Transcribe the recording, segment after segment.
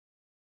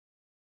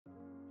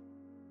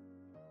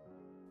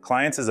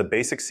Clients is a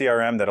basic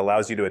CRM that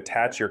allows you to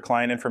attach your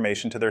client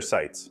information to their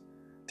sites.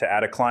 To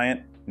add a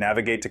client,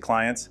 navigate to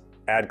Clients,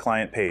 Add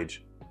Client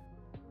Page.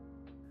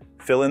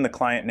 Fill in the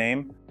client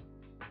name,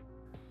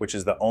 which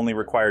is the only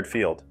required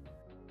field.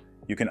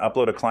 You can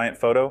upload a client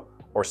photo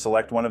or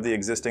select one of the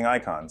existing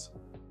icons.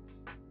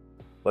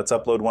 Let's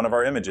upload one of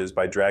our images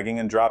by dragging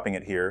and dropping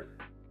it here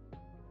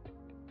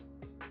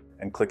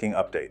and clicking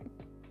Update.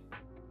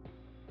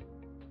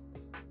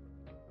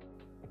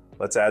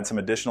 Let's add some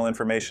additional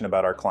information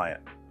about our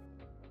client.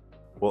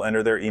 We'll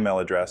enter their email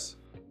address,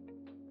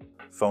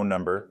 phone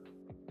number,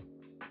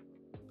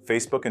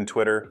 Facebook and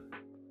Twitter,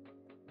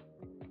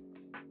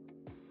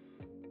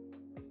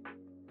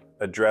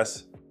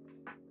 address,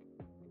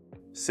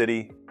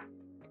 city,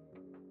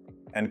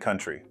 and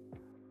country.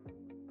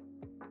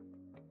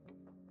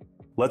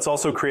 Let's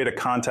also create a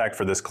contact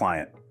for this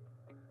client.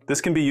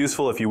 This can be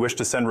useful if you wish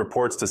to send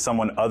reports to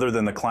someone other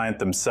than the client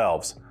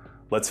themselves.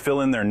 Let's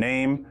fill in their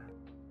name,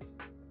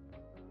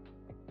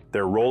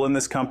 their role in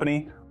this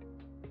company.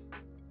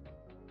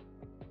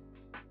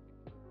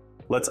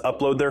 Let's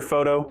upload their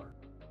photo.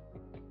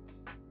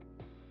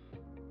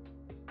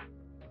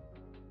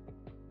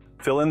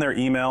 Fill in their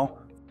email,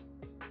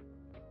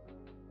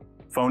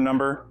 phone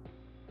number,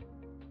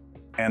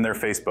 and their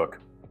Facebook.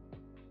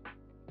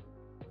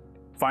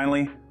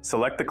 Finally,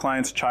 select the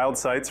client's child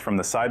sites from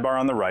the sidebar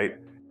on the right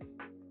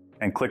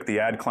and click the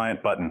Add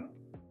Client button.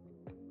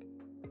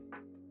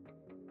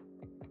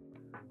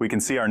 We can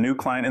see our new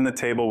client in the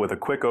table with a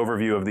quick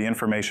overview of the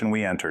information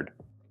we entered.